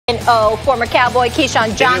former Cowboy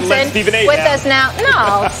Keyshawn Johnson with us now.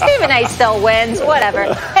 No, Stephen A. still wins.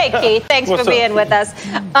 Whatever. Hey, Keith, thanks for being with us.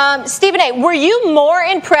 Stephen A., were you more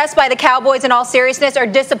impressed by the Cowboys in all seriousness or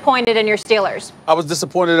disappointed in your Steelers? I was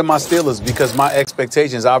disappointed in my Steelers because my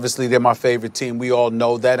expectations, obviously, they're my favorite team. We all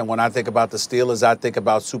know that. And when I think about the Steelers, I think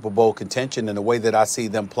about Super Bowl contention. And the way that I see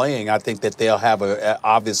them playing, I think that they'll have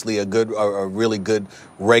obviously a really good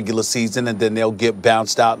regular season, and then they'll get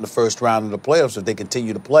bounced out in the first round of the playoffs if they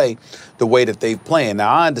continue to play the way that they've playing.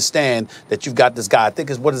 Now, I understand that you've got this guy, I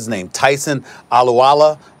think what is his name, Tyson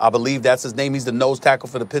Aluala, I believe that's his name. He's the nose tackle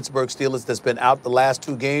for the Pittsburgh Steelers that's been out the last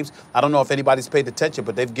 2 games. I don't know if anybody's paid attention,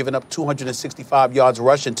 but they've given up 265 yards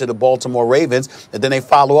rushing to the Baltimore Ravens, and then they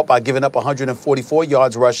follow up by giving up 144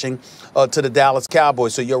 yards rushing to the Dallas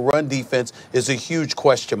Cowboys. So your run defense is a huge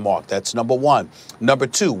question mark. That's number one. Number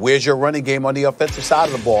two, where's your running game on the offensive side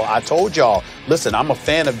of the ball? I told y'all, listen, I'm a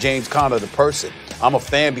fan of James Conner, the person. I'm a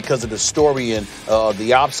fan because of the story and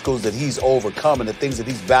the obstacles that he's overcome and the things that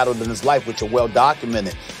he's battled in his life, which are well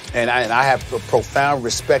documented. And I have a profound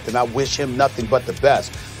respect, and I wish him nothing but the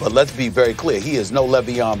best. But let's be very clear. He is no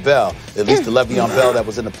Le'Veon Bell, at least the Le'Veon Bell that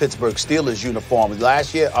was in the Pittsburgh Steelers uniform.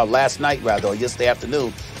 Last night, or yesterday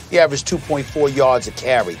afternoon, he averaged 2.4 yards a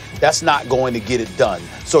carry. That's not going to get it done.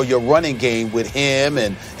 So your running game with him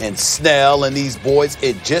and Snell and these boys,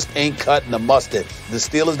 it just ain't cutting the mustard. The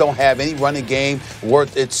Steelers don't have any running game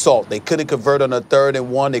worth its salt. They couldn't convert on a 3rd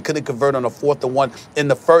and 1. They couldn't convert on a 4th and 1 in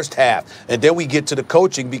the first half. And then we get to the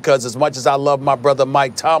coaching, because as much as I love my brother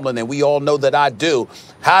Mike Tomlin, and we all know that I do,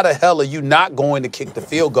 how the hell are you not going to kick the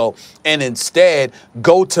field goal and instead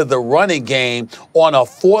go to the running game on a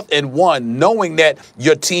 4th and 1, knowing that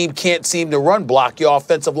your team can't seem to run block, your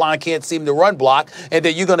offensive line can't seem to run block, and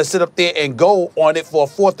then you're going to sit up there and go on it for a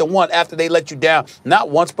 4th and 1 after they let you down not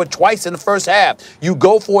once but twice in the first half. You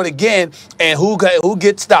go for it again, and who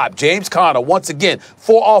gets stopped? James Conner, once again,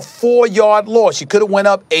 for a 4-yard loss. You could have went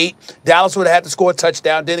up 8. Dallas would have had to score a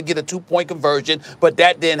touchdown, didn't get a 2-point conversion, but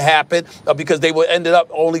that didn't happen because they ended up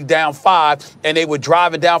only down 5, and they were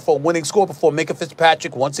driving down for a winning score before Minka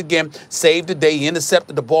Fitzpatrick once again saved the day. He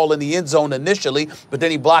intercepted the ball in the end zone initially, but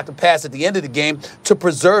then he blocked a pass at the end of the game to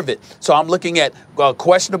preserve it. So I'm looking at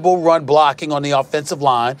questionable run blocking on the offensive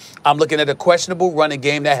line. I'm looking at a questionable running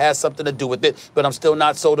game that has something to do with it, but I'm still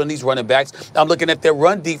not sold on these running backs. I'm looking at their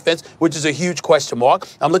run defense, which is a huge question mark.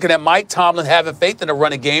 I'm looking at Mike Tomlin having faith in a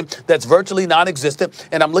running game that's virtually non-existent,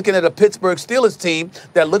 and I'm looking at a Pittsburgh Steelers team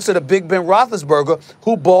that looks at a Big Ben Roethlisberger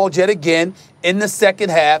who balled yet again in the second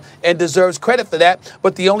half and deserves credit for that.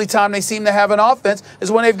 But the only time they seem to have an offense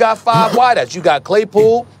is when they've got 5 wideouts. You got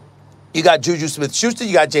Claypool, you got Juju Smith-Schuster,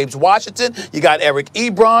 you got James Washington, you got Eric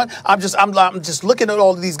Ebron. I'm just looking at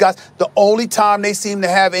all of these guys. The only time they seem to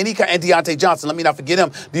have any kind, and Deontay Johnson, let me not forget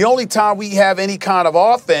him. The only time we have any kind of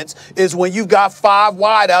offense is when you've got 5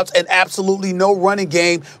 wideouts and absolutely no running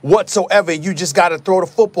game whatsoever. You just got to throw the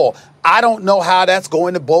football. I don't know how that's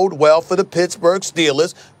going to bode well for the Pittsburgh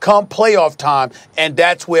Steelers come playoff time, and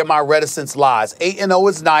that's where my reticence lies. 8-0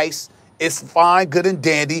 is nice. It's fine, good and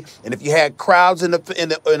dandy. And if you had crowds in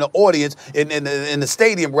the audience, in the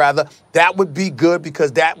stadium rather, that would be good,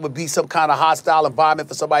 because that would be some kind of hostile environment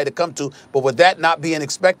for somebody to come to. But with that not being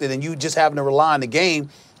expected and you just having to rely on the game,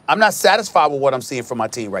 I'm not satisfied with what I'm seeing from my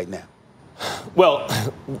team right now. Well,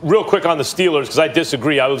 real quick on the Steelers, because I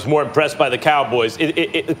disagree. I was more impressed by the Cowboys.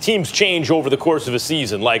 Teams change over the course of a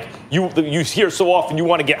season. Like, you hear so often you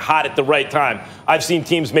want to get hot at the right time. I've seen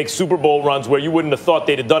teams make Super Bowl runs where you wouldn't have thought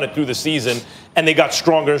they'd have done it through the season, and they got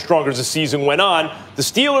stronger and stronger as the season went on. The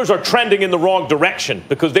Steelers are trending in the wrong direction,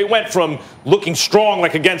 because they went from looking strong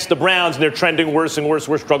like against the Browns, and they're trending worse and worse.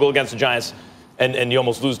 Struggle against the Giants. And you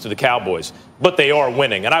almost lose to the Cowboys. But they are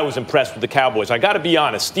winning, and I was impressed with the Cowboys. I got to be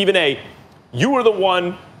honest, Stephen A., you were the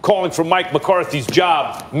one calling for Mike McCarthy's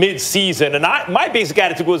job mid-season, and my basic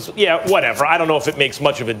attitude was, yeah, whatever. I don't know if it makes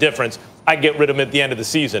much of a difference. I get rid of him at the end of the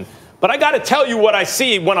season. But I got to tell you what I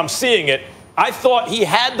see when I'm seeing it. I thought he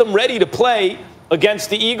had them ready to play against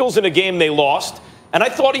the Eagles in a game they lost, and I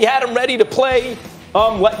thought he had them ready to play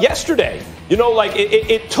yesterday. You know, like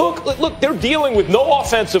it took – look, they're dealing with no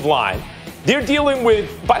offensive line. They're dealing with,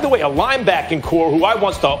 by the way, a linebacking core who I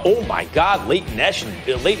once thought, oh, my God, Leighton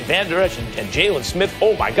Vander Esch and Jalen Smith,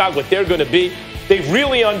 oh, my God, what they're going to be. They've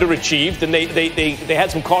really underachieved, and they had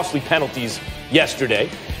some costly penalties yesterday.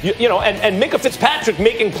 You know, and Minka Fitzpatrick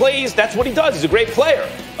making plays, that's what he does. He's a great player.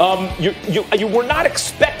 You were not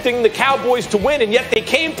expecting the Cowboys to win, and yet they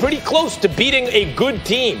came pretty close to beating a good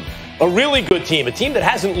team, a really good team, a team that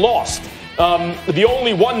hasn't lost, the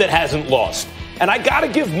only one that hasn't lost. And I got to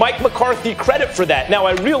give Mike McCarthy credit for that. Now,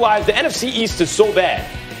 I realize the NFC East is so bad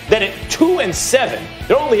that at 2-7,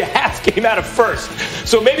 they're only a half game out of first.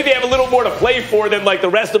 So maybe they have a little more to play for than like the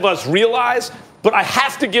rest of us realize. But I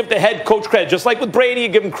have to give the head coach credit. Just like with Brady, you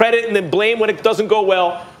give him credit and then blame when it doesn't go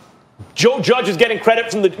well. Joe Judge is getting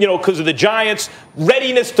credit from because of the Giants'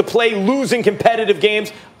 readiness to play losing competitive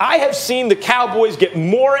games. I have seen the Cowboys get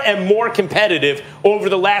more and more competitive over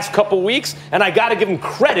the last couple weeks, and I got to give them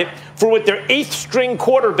credit for what their 8th-string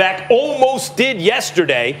quarterback almost did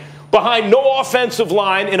yesterday. Behind no offensive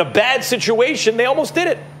line in a bad situation, they almost did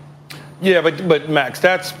it. Yeah, but Max,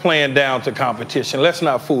 that's playing down to competition. Let's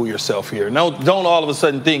not fool yourself here. No, don't all of a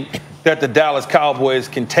sudden think that the Dallas Cowboys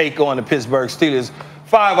can take on the Pittsburgh Steelers.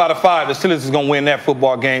 5 out of 5, the Steelers is going to win that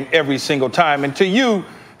football game every single time. And to you,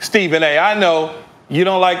 Stephen A., I know you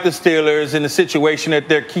don't like the Steelers and the situation that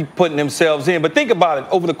they keep putting themselves in. But think about it.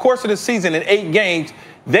 Over the course of the season in 8 games,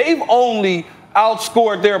 they've only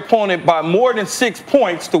outscored their opponent by more than 6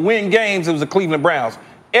 points to win games. It was the Cleveland Browns.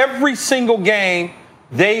 Every single game,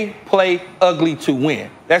 they play ugly to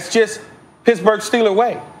win. That's just Pittsburgh Steeler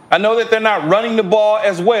way. I know that they're not running the ball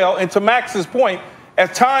as well. And to Max's point,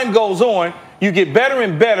 as time goes on, you get better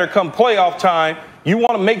and better come playoff time. You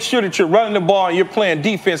want to make sure that you're running the ball and you're playing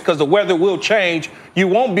defense because the weather will change. You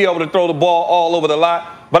won't be able to throw the ball all over the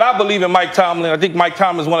lot. But I believe in Mike Tomlin. I think Mike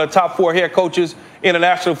Tomlin is one of the top 4 head coaches in the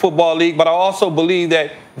National Football League. But I also believe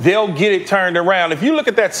that they'll get it turned around. If you look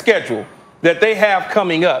at that schedule that they have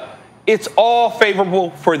coming up, it's all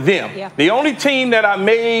favorable for them. Yeah. The only team that I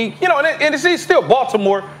made, and it's still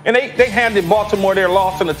Baltimore, and they handed Baltimore their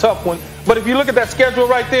loss in a tough one. But if you look at that schedule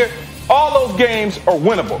right there, all those games are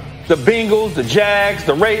winnable. The Bengals, the Jags,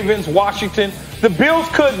 the Ravens, Washington. The Bills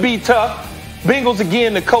could be tough. Bengals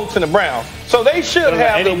again, the Colts and the Browns. So they should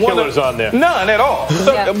have any killers on there. None at all.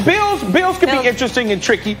 So yeah. Bills could be interesting and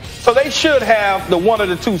tricky. So they should have the 1 or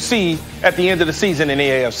the 2 seed at the end of the season in the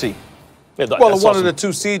AFC. Well, the 1 or the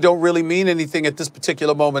 2 seed don't really mean anything at this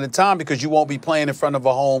particular moment in time because you won't be playing in front of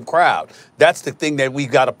a home crowd. That's the thing that we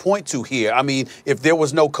got to point to here. I mean, if there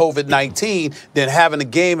was no COVID-19, then having a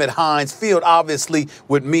game at Heinz Field obviously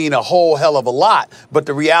would mean a whole hell of a lot. But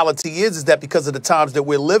the reality is that because of the times that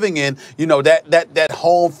we're living in, that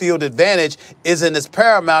home field advantage isn't as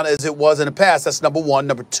paramount as it was in the past. That's number one.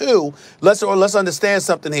 Number two, let's understand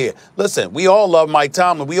something here. Listen, we all love Mike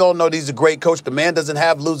Tomlin. We all know he's a great coach. The man doesn't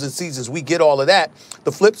have losing seasons. We get all of that.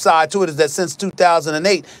 The flip side to it is that since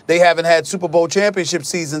 2008, they haven't had Super Bowl championship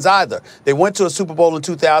seasons either. They went to a Super Bowl in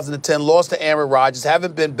 2010, lost to Aaron Rodgers,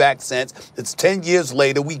 haven't been back since. It's 10 years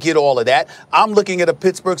later. We get all of that. I'm looking at a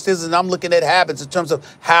Pittsburgh Steelers, and I'm looking at habits in terms of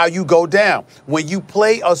how you go down. When you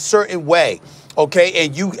play a certain way, okay,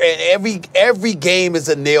 and every game is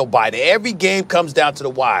a nail biter. Every game comes down to the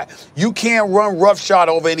wire. You can't run roughshod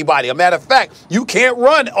over anybody. A matter of fact, you can't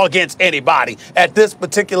run against anybody at this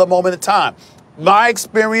particular moment in time. My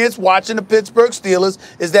experience watching the Pittsburgh Steelers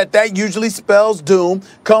is that usually spells doom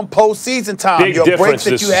come postseason time. Big Your breaks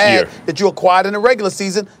that you had, that you acquired in the regular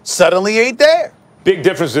season, suddenly ain't there. Big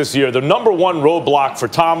difference this year. The number one roadblock for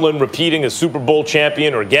Tomlin repeating as Super Bowl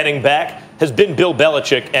champion or getting back has been Bill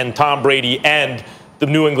Belichick and Tom Brady and the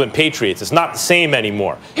New England Patriots. It's not the same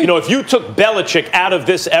anymore. If you took Belichick out of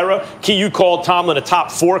this era, Key, you called Tomlin a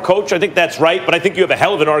top 4 coach. I think that's right, but I think you have a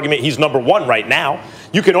hell of an argument. He's number 1 right now.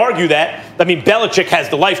 You can argue that. I mean, Belichick has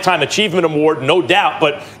the Lifetime Achievement Award, no doubt,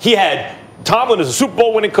 but he had Tomlin as a Super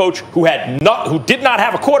Bowl winning coach who did not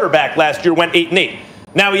have a quarterback last year, went 8-8.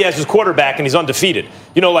 Now he has his quarterback and he's undefeated.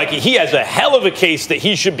 He has a hell of a case that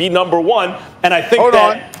he should be number 1. And I think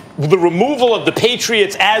the removal of the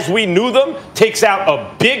Patriots as we knew them takes out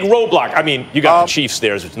a big roadblock. I mean, you got the Chiefs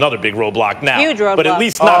there. It's another big roadblock now. Huge roadblock. But at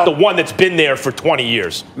least not the one that's been there for 20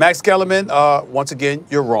 years. Max Kellerman, once again,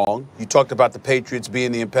 you're wrong. You talked about the Patriots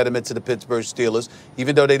being the impediment to the Pittsburgh Steelers,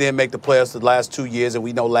 even though they didn't make the playoffs the last 2 years, and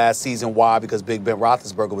we know last season why, because Big Ben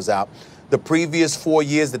Roethlisberger was out. The previous 4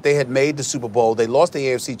 years that they had made the Super Bowl, they lost the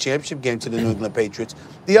AFC Championship game to the New England Patriots.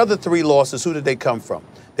 The other 3 losses, who did they come from?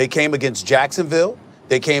 They came against Jacksonville,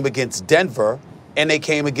 they came against Denver, and they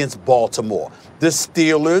came against Baltimore. The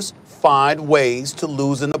Steelers find ways to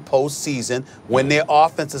lose in the postseason when their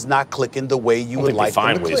offense is not clicking the way you would like them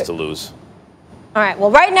to click. They find ways to lose. All right,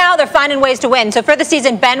 well, right now they're finding ways to win. So for the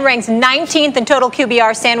season, Ben ranks 19th in total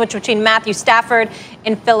QBR, sandwiched between Matthew Stafford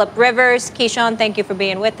and Phillip Rivers. Keyshawn, thank you for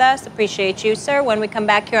being with us. Appreciate you, sir. When we come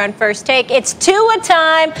back here on First Take, it's Tua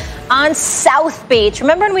time on South Beach.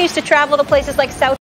 Remember when we used to travel to places like South